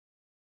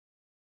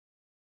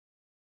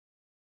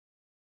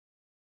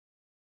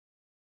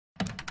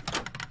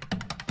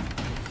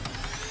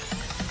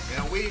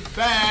We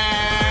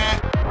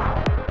back.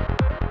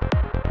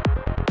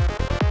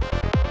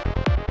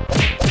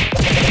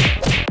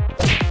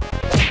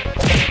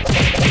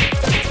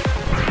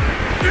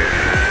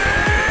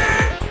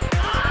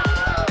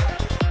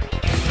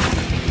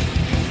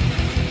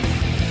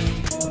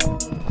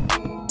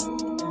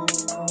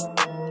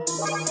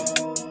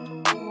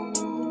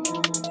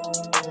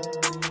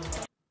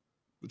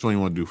 Which one you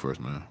want to do first,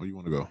 man? Where you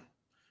want to go?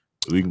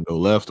 We can go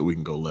left or we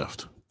can go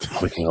left.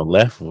 We can go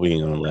left. We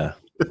can go left.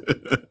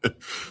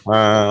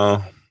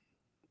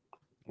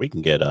 We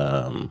can get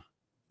why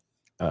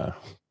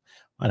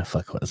the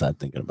fuck was I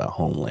thinking about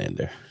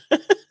Homelander? Are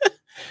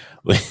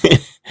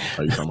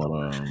you talking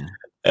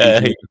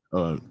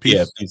about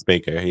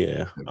Peacemaker.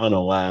 Yeah, I don't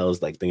know why I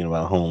was like thinking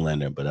about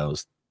Homelander, but I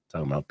was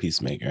talking about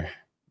Peacemaker.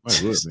 Might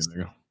as well be,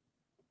 nigga.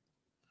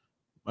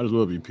 Might as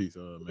well be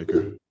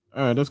Peacemaker.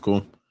 All right, that's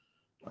cool.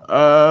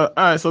 All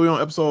right, so we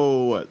on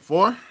episode what,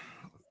 4?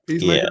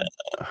 Peacemaker.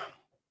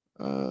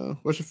 Yeah.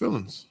 What's your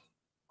feelings?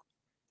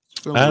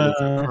 With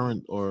the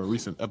current or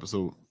recent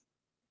episode?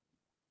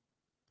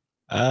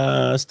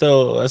 I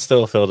still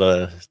feel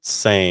the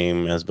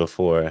same as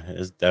before.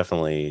 It's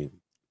definitely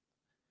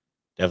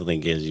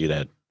gives you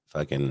that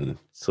fucking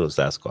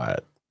Suicide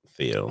Squad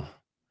feel.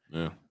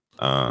 Yeah.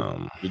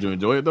 Did you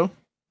enjoy it though?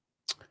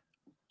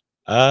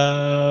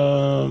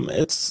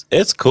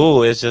 It's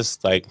cool. It's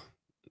just like,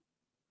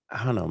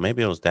 I don't know,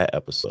 maybe it was that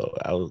episode.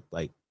 I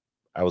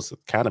was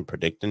kind of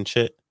predicting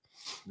shit.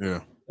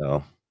 Yeah.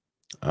 So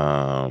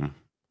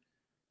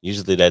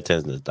usually that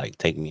tends to like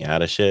take me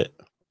out of shit.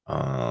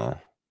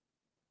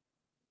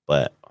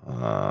 But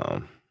I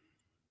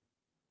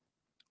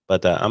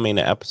mean,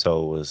 the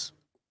episode was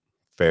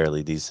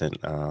fairly decent.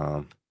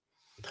 You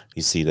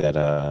see that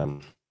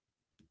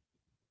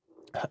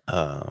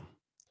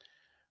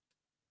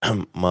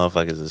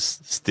motherfuckers is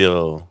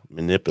still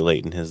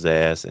manipulating his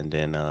ass, and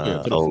then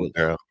old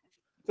girl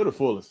to the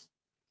fullest.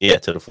 Yeah,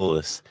 to the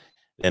fullest.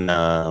 Then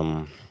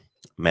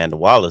Amanda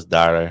Waller's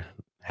daughter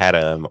had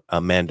a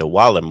Amanda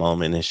Waller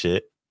moment and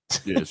shit.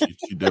 Yeah,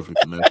 she definitely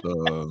finessed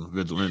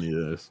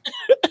Vigilante ass.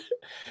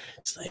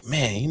 It's like,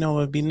 man, you know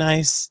what would be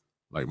nice?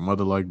 Like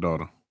mother, like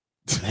daughter.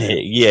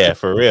 Yeah,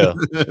 for real.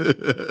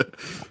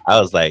 I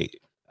was like,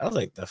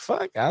 the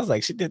fuck? I was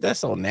like, she did that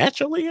so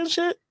naturally and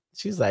shit.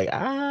 She's like,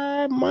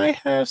 I might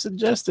have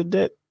suggested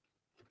that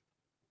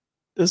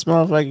this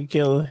motherfucker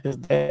kill his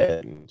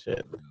dad and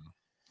shit.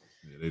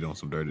 Yeah, they on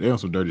some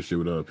dirty shit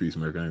with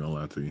Peacemaker. I ain't gonna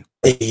lie to you.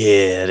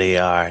 Yeah, they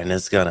are, and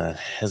it's gonna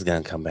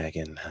come back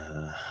and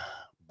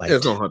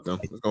it's gonna hunt them.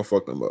 It's gonna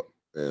fuck them up.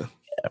 Yeah.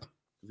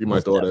 You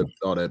might throw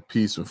all that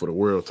peace and for the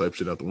world type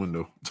shit out the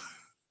window.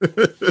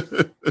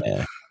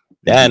 Yeah.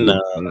 Then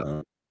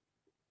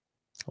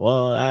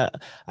well,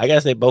 I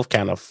guess they both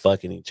kind of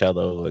fucking each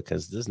other over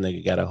because this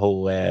nigga got a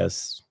whole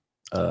ass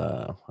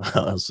I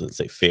was gonna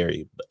say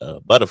fairy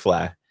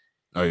butterfly.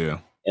 Oh yeah.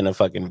 In a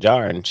fucking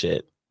jar and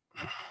shit.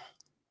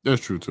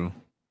 That's true too.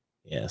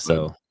 Yeah,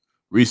 so but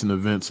recent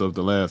events of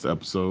the last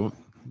episode,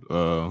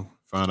 found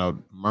out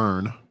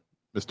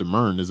Mr.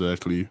 Mern is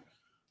actually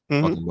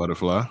fucking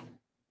butterfly.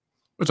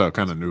 Which I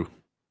kind of knew.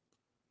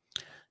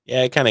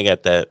 Yeah, I kind of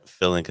got that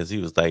feeling because he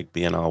was like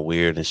being all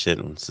weird and shit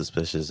and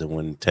suspicious and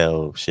wouldn't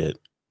tell shit.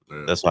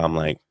 Yeah. That's why I'm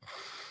like,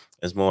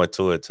 there's more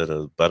to it to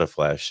the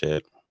butterfly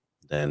shit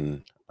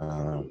than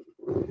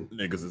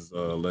niggas is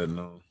letting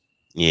on.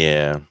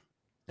 Yeah,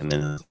 and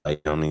then it's like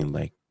only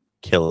like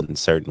killing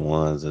certain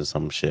ones or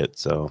some shit.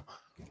 So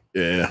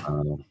yeah,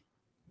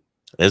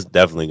 it's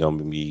definitely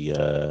gonna be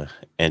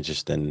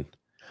interesting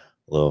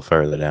a little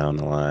further down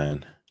the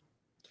line.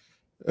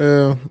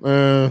 I'm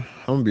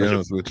gonna be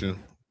honest with you.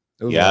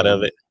 You out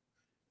of it?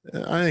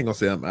 I ain't gonna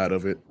say I'm out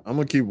of it. I'm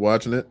gonna keep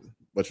watching it,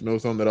 but you know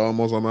something that I'm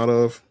out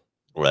of?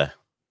 What?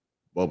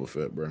 Boba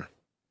Fett, bro.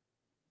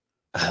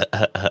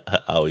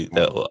 Are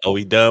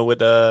we done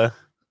with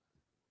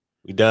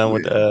We done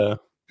with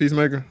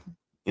Peacemaker?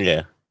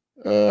 Yeah.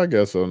 I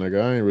guess so,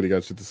 nigga. I ain't really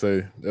got shit to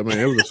say. I mean,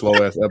 it was a slow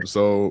ass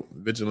episode.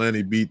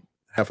 Vigilante beat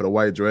half of the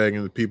White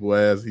Dragon people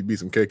ass. He beat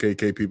some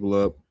KKK people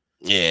up.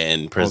 Yeah,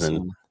 in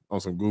prison. On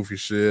some goofy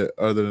shit.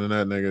 Other than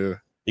that, nigga,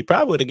 he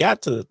probably would have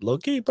got to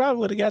low-key. He probably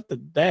would have got the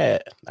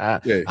dad. I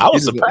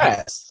was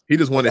surprised. He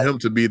just wanted him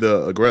to be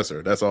the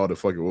aggressor. That's all the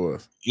fuck it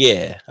was.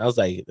 Yeah, I was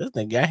like, this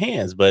nigga got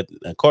hands, but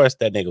of course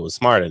that nigga was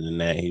smarter than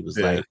that. He was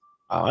like,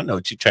 oh, I know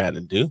what you're trying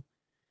to do.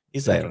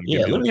 He's like,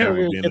 yeah, let me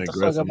hurry and get the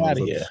fuck up out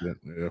of here.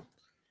 Yeah.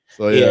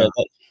 So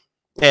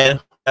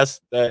that's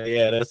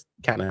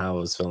kind of how I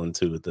was feeling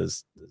too with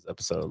this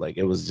episode. Like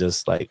it was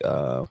just like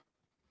it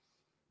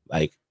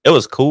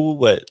was cool,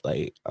 but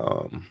like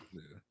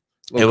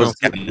it was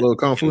little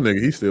kung fu nigga.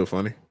 He's still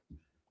funny.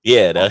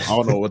 Yeah, I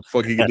don't know what the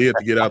fuck he did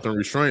to get out them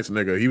restraints,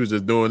 nigga. He was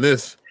just doing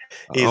this.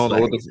 I don't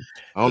know.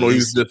 He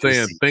was just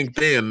saying, "Think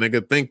then,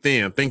 nigga. Think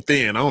then. Think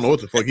then." I don't know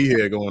what the fuck he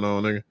had going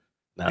on, nigga.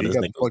 Nah, this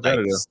nigga was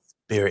like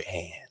spirit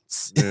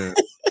hands. Yeah.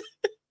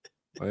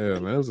 Yeah,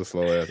 man, it was a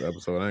slow ass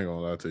episode. I ain't gonna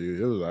lie to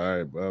you. It was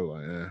alright, but I was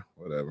like,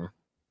 whatever.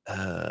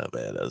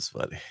 Man, that was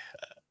funny.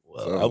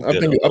 Well, So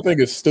I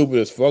think it's stupid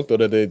as fuck though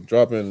that they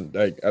dropping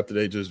like after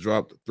they just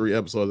dropped 3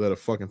 episodes at a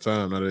fucking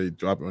time. Now they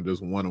dropping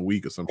just 1 a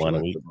week or some shit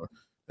like that. Bro.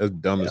 That's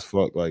dumb as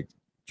fuck. Like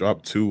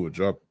drop 2 or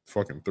drop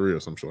fucking 3 or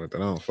some shit like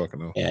that. I don't fucking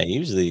know. Yeah,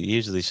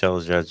 usually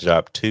shows just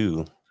drop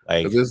 2.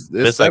 Like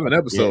it's 7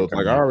 episodes.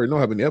 Like I already know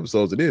how many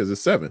episodes it is.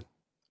 It's 7.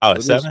 Oh,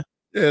 it's 7?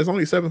 Yeah, it's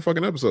only 7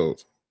 fucking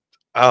episodes.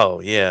 Oh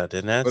yeah,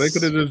 then that's. But they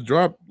could have just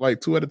dropped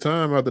like 2 at a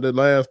time after the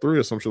last 3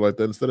 or some shit like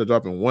that instead of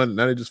dropping 1.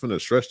 Now they just finna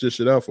stretch this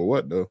shit out for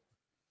what though?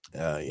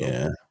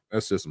 Yeah,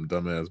 that's just some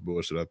dumbass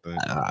bullshit. I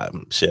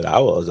think. Shit, I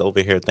was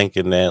over here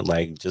thinking that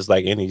like just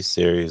like any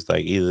series,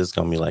 like either it's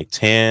gonna be like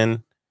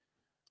 10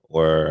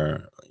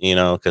 or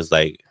because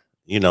like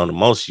the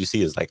most you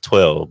see is like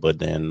 12, but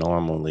then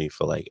normally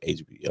for like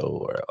HBO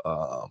or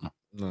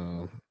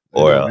no,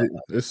 or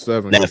it's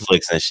 7.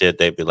 Netflix and shit,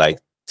 they'd be like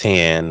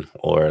 10,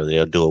 or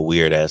they'll do a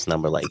weird ass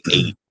number like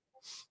 8.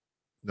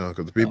 No,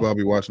 because the people I'll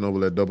be watching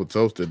over at Double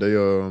Toasted,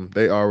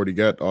 they already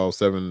got all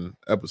 7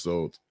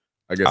 episodes.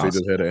 I guess they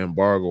just had an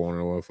embargo on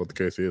it, or what the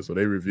case is. So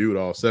they reviewed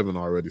all 7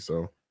 already.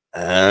 So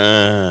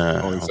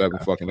only 7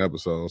 fucking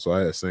episodes. So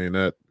I had seen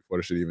that before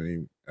the shit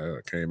even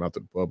came out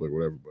to the public,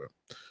 whatever. But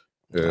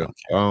yeah,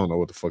 I don't know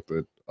what the fuck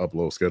the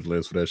upload schedule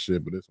is for that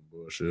shit, but it's some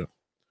bullshit.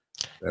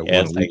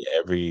 It's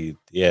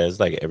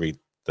like every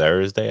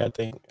Thursday, I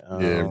think.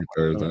 Every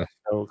Thursday that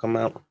will come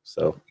out.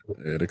 So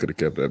yeah, they could have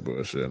kept that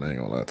bullshit. I ain't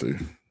gonna lie to you.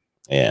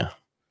 Yeah.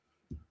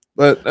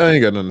 But I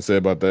ain't got nothing to say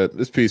about that.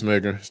 It's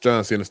Peacemaker. It's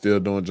John Cena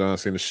still doing John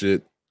Cena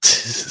shit.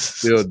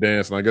 Still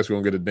dancing. I guess we're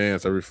gonna get a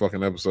dance every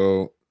fucking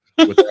episode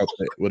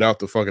without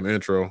the fucking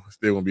intro.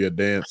 Still gonna be a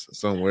dance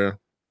somewhere.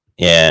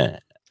 Yeah.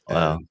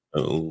 Wow.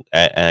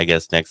 I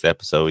guess next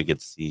episode we get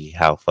to see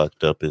how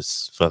fucked up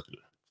is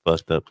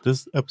fucked up.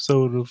 This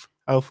episode of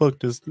how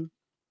fucked is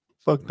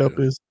fucked up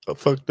is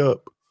fucked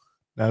up.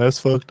 Now that's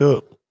fucked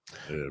up.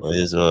 Yeah,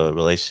 his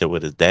relationship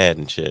with his dad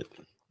and shit.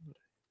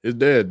 His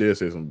dad did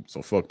say some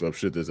fucked up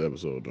shit this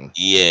episode, though.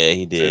 Yeah,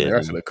 he did. I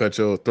should have cut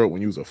your throat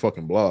when you was a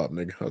fucking blob,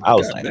 nigga. I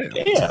was like,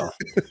 damn.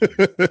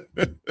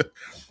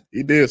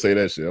 He did say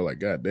that shit. I was like,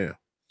 God damn.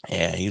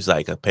 Yeah, he was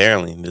like,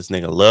 apparently this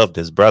nigga loved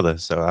his brother.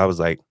 So I was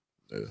like,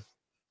 yeah.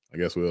 I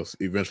guess we'll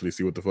eventually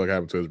see what the fuck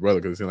happened to his brother,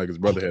 because it seemed like his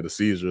brother had a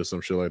seizure or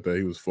some shit like that.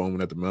 He was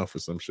foaming at the mouth or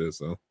some shit.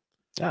 So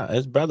yeah,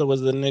 his brother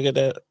was the nigga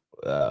that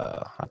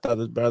I thought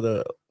his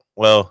brother.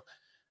 Well,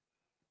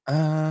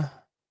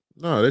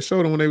 no, they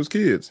showed him when they was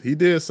kids. He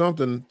did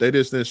something. They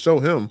just didn't show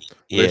him.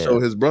 Yeah. They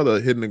showed his brother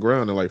hitting the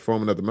ground and like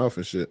foaming at the mouth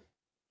and shit.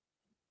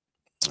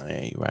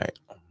 Yeah, you're right.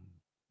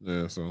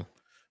 Yeah, so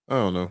I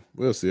don't know.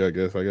 We'll see. I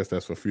guess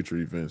that's for future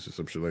events or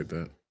some shit like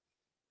that.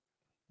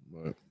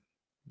 But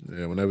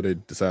yeah, whenever they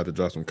decide to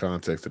drop some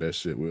context to that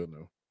shit, we'll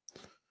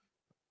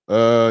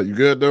know. You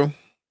good though?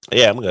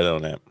 Yeah, I'm good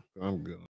on that. I'm good.